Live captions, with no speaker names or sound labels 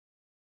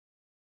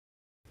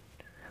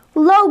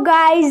Hello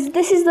guys,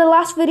 this is the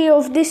last video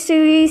of this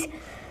series,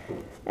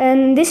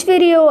 and this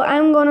video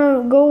I'm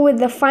gonna go with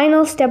the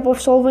final step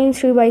of solving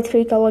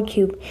 3x3 color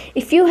cube.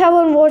 If you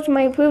haven't watched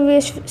my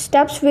previous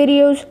steps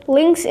videos,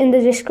 links in the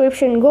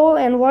description, go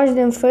and watch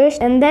them first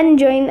and then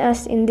join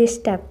us in this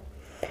step.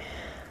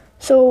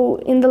 So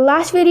in the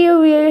last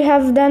video we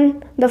have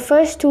done the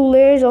first two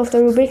layers of the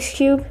Rubik's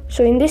cube.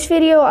 So in this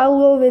video I'll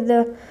go with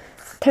the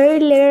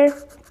third layer.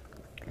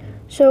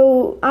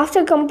 So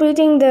after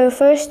completing the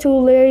first two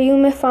layers, you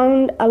may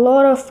find a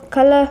lot of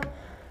color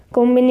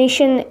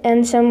combination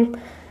and some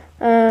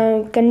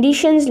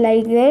conditions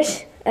like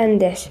this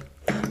and this.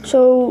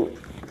 So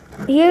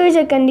here is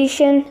a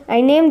condition.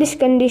 I named this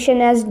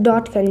condition as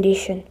dot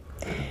condition,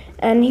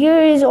 and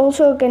here is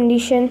also a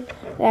condition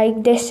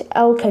like this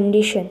L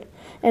condition,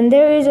 and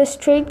there is a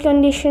straight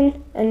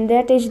condition, and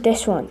that is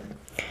this one.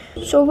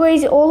 So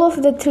guys, all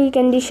of the three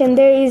conditions,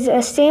 there is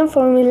a same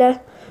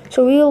formula.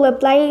 So we will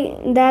apply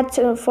that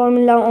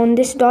formula on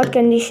this dot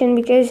condition,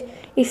 because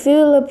if we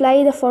will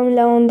apply the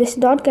formula on this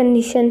dot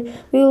condition,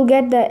 we will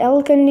get the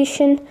L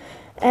condition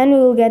and we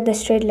will get the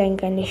straight line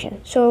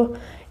condition. So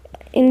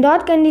in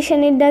dot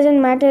condition, it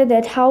doesn't matter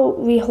that how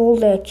we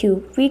hold the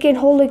cube. We can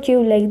hold the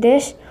cube like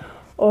this,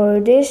 or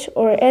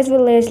as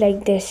well as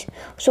like this.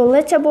 So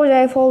let's suppose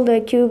I hold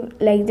the cube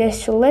like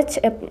this. So let's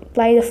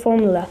apply the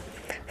formula.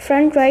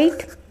 Front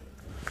right,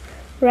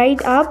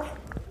 right up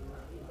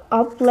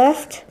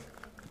left,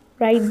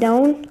 right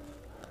down,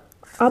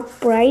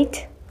 up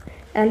right,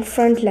 and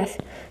front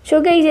left. So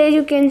guys, as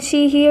you can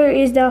see, here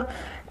is the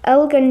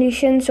L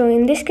condition. So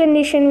in this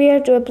condition we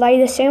have to apply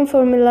the same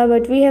formula,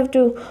 but we have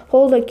to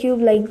hold the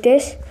cube like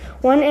this.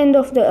 One end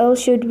of the L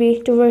should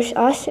be towards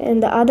us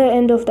and the other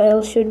end of the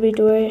L should be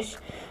towards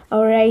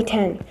our right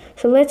hand.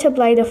 So let's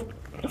apply the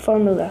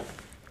formula.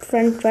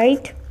 Front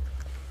right,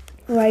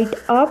 right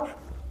up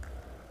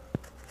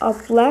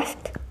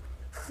left,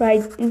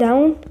 right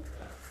down,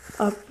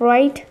 up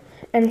right,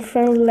 and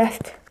front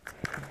left.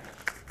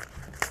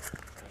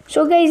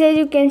 So guys, as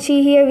you can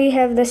see here, we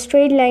have the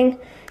straight line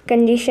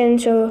condition.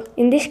 So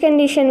in this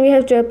condition we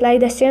have to apply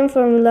the same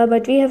formula,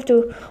 but we have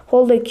to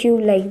hold the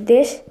cube like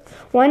this.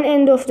 One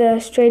end of the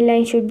straight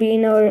line should be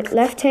in our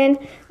left hand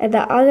and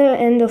the other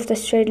end of the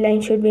straight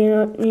line should be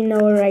in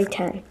our right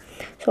hand.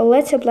 So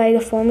let's apply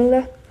the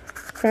formula.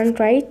 Front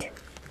right,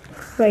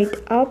 right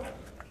up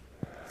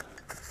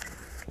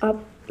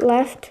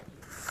left,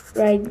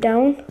 right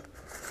down,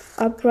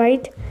 up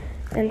right,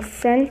 and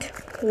front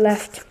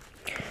left.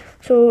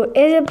 So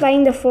as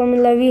applying the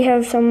formula, we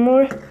have some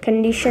more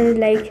conditions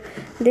like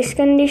this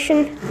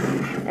condition,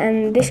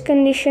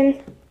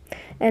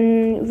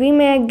 and we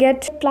may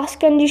get plus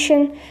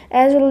condition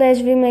as well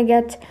as we may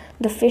get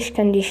the fish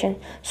condition.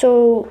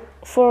 So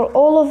for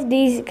all of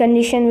these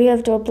conditions we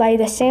have to apply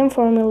the same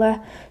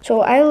formula.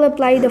 So I will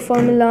apply the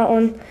formula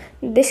on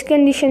this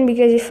condition,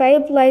 because if I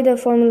apply the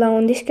formula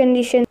on this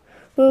condition,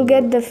 we'll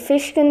get the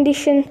fish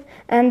condition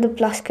and the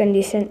plus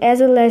condition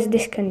as well as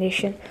this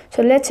condition.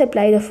 So let's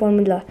apply the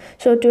formula.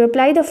 So to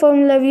apply the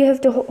formula, we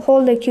have to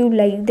hold the cube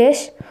like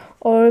this,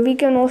 or we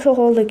can also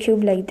hold the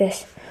cube like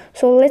this.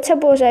 So let's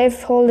suppose I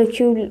hold the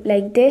cube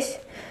like this.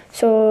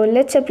 So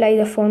let's apply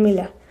the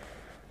formula.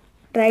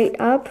 Right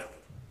up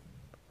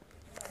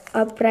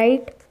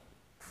right,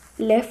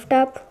 left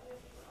up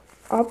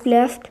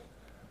left,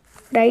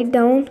 right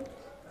down,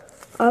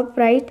 up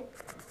right,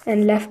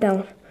 and left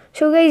down.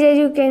 So guys, as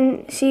you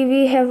can see,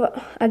 we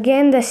have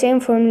again the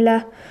same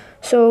formula.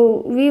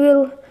 So we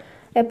will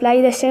apply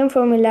the same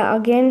formula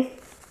again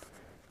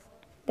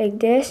like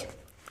this.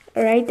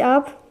 Right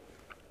up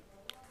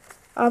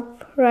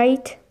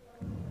right,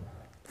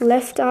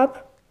 left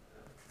up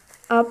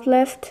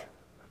left,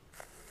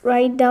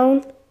 right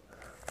down,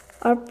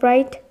 up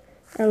right,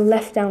 and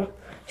left down.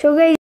 So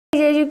guys,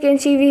 as you can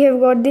see, we have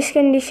got this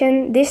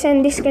condition, this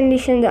and this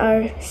condition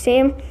are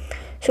same.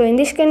 So in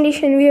this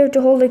condition we have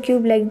to hold the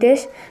cube like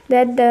this,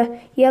 that the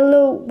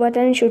yellow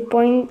button should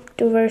point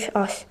towards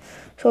us.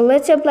 So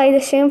let's apply the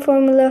same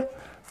formula.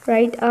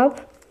 Right up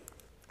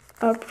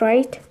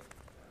right,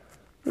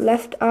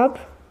 left up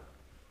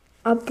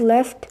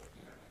left,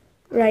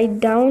 right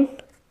down,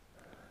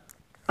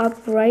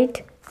 up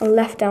right, and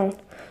left down.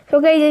 So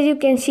guys, as you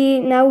can see,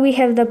 now we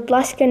have the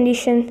plus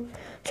condition.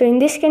 So in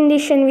this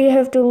condition we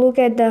have to look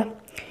at the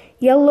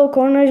yellow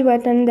corners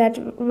button,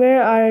 that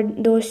where are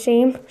those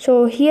same.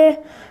 So here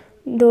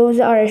those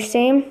are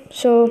same.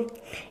 So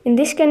in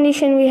this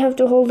condition we have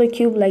to hold the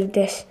cube like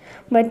this,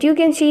 but you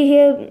can see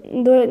here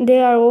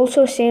they are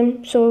also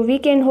same. So we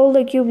can hold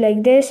the cube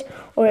like this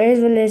or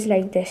as well as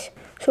like this.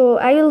 So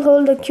I will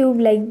hold the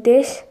cube like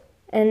this,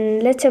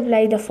 and let's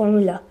apply the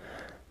formula.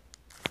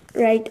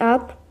 Right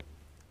up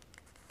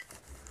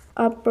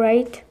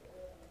right,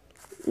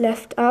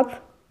 left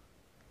up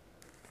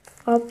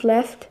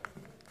left,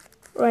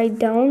 right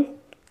down,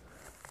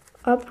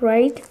 up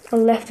right,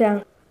 and left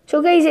down.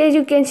 So guys, as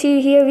you can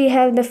see here, we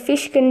have the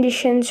fish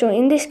condition. So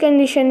in this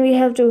condition we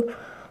have to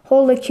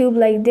hold the cube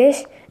like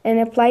this and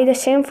apply the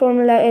same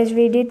formula as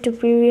we did to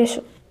previous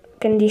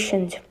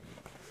conditions.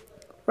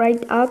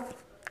 Right up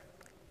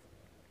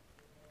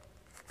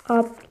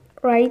up,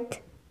 right,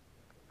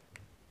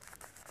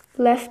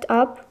 left,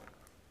 up,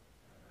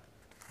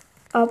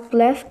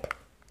 left,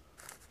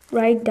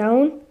 right,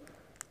 down,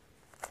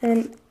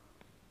 and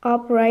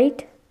up,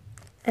 right,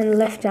 and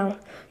left, down.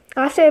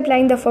 After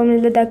applying the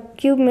formula, the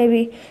cube may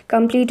be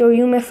complete, or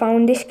you may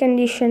found this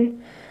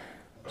condition.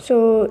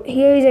 So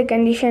here is a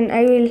condition.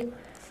 I will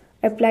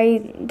apply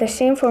the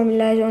same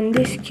formulas on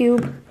this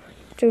cube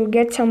to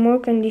get some more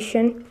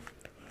condition.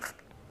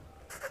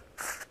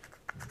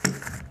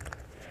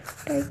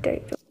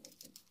 Right.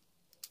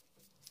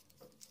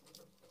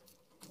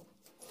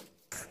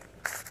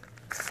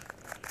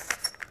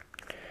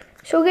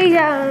 So guys,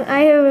 I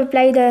have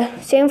applied the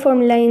same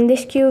formula in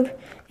this cube,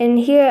 and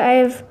here I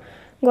have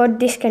got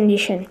this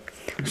condition.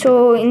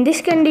 So in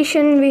this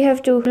condition, we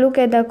have to look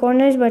at the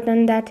corners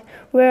button, that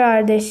where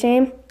are they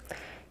same.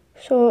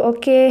 So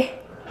okay,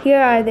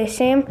 here are the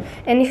same,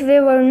 and if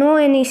there were no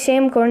any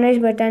same corners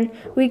button,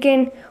 we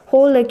can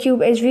hold the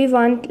cube as we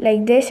want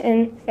like this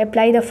and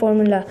apply the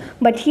formula.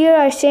 But here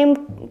are same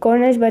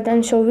corners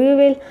button, so we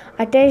will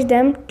attach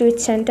them to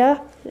its center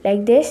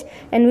like this,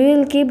 and we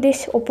will keep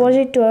this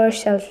opposite to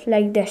ourselves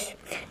like this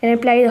and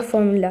apply the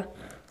formula.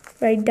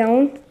 Right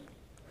down,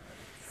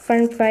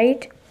 front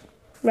right,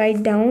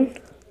 right down,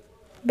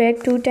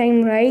 back 2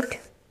 times right,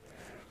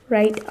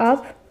 right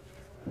up,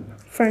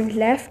 front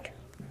left,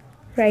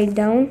 right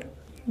down,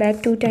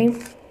 back 2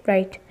 times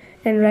right,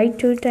 and right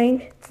 2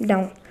 times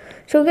down.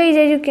 So guys,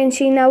 as you can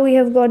see, now we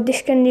have got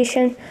this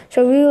condition.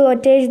 So we will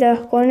attach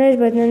the corners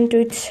button to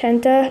its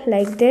center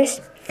like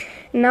this.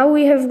 Now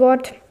we have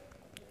got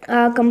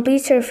a complete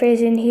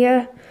surface in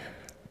here.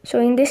 So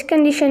in this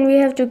condition, we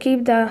have to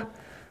keep the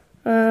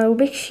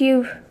Rubik's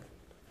cube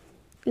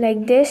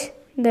like this.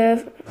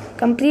 The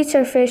complete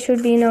surface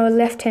should be in our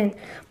left hand.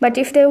 But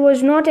if there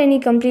was not any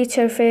complete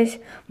surface,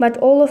 but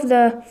all of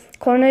the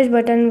corners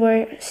button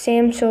were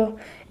same, so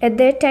at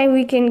that time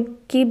we can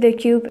keep the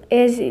cube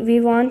as we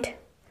want.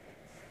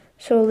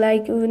 So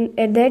like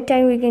at that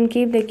time we can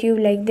keep the cube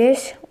like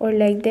this, or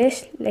like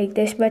this, like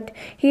this. But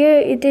here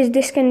it is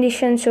this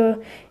condition,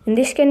 so in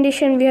this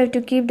condition we have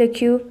to keep the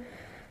cube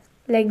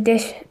like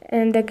this,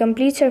 and the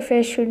complete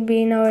surface should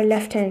be in our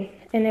left hand,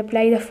 and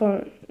apply the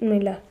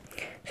formula.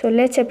 So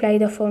let's apply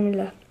the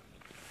formula.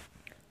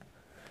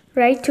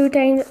 Right 2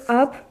 times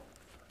up,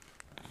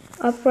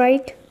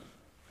 right,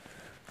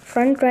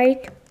 front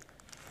right,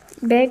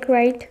 back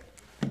right,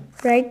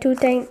 right 2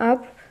 times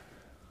up,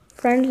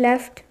 front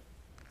left,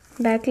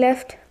 back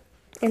left,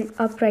 and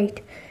up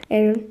right,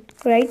 and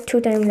right 2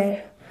 times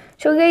left.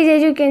 So guys,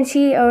 as you can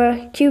see,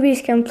 our cube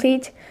is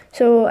complete.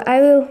 So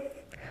I will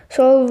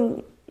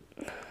solve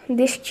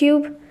this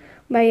cube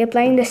by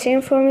applying the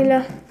same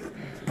formula.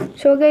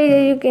 So guys,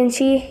 as you can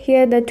see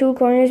here, the 2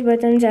 corners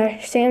buttons are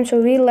same, so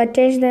we will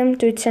attach them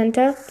to its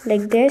center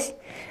like this,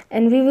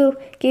 and we will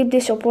keep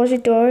this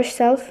opposite to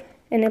ourselves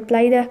and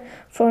apply the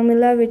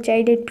formula which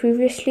I did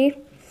previously.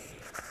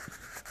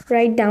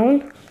 Right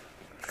down,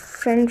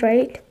 front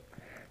right,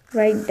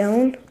 right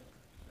down,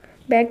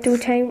 back 2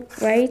 times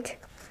right,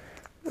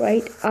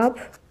 right up,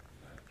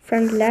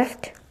 front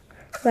left,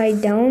 right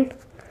down,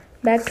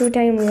 back 2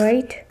 times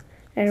right,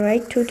 and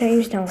right 2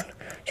 times down.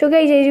 So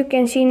guys, as you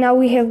can see, now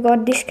we have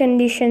got this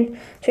condition.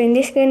 So in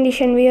this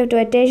condition, we have to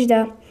attach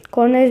the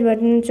corners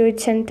button to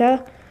its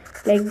center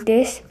like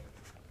this.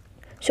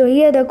 So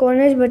here the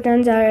corners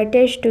buttons are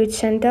attached to its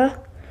center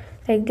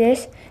like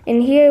this,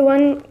 and here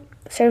one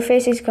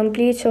surface is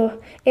complete. So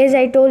as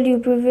I told you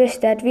previous,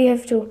 that we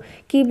have to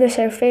keep the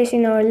surface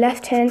in our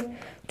left hand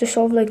to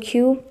solve the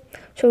cube.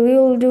 So we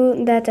will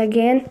do that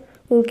again.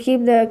 We'll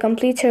keep the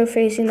complete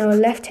surface in our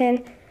left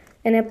hand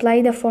and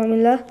apply the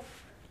formula.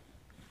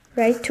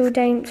 Right 2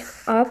 times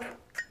up,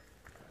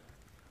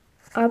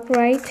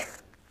 right,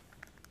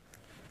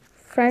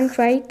 front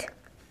right,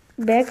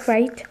 back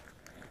right,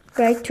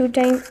 right 2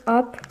 times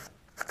up,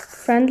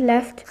 front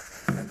left,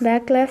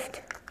 back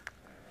left,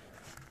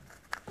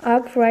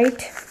 up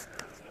right,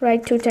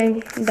 right 2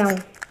 times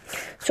down.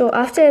 So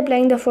after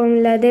applying the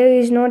formula, there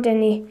is not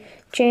any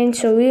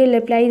change, so we will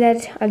apply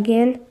that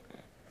again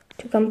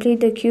to complete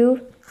the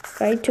cube.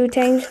 Right 2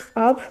 times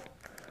up,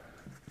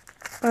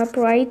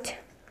 right,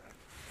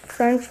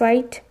 front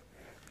right,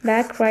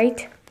 back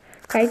right,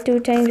 right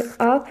 2 times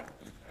up,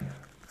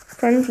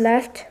 front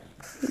left,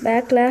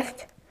 back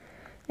left,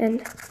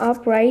 and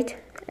up right,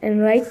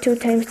 and right 2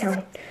 times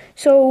down.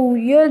 So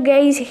here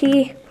guys,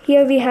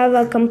 here we have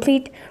a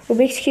complete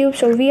Rubik's cube.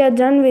 So we are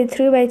done with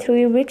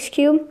 3x3 Rubik's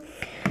cube.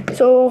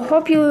 So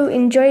hope you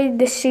enjoyed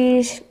this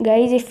series,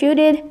 guys. If you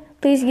did,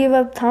 please give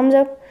a thumbs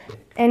up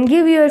and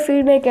give your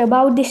feedback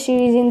about this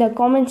series in the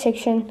comment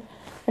section.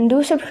 And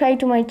do subscribe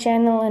to my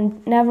channel,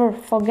 and never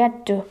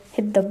forget to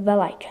hit the bell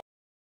icon.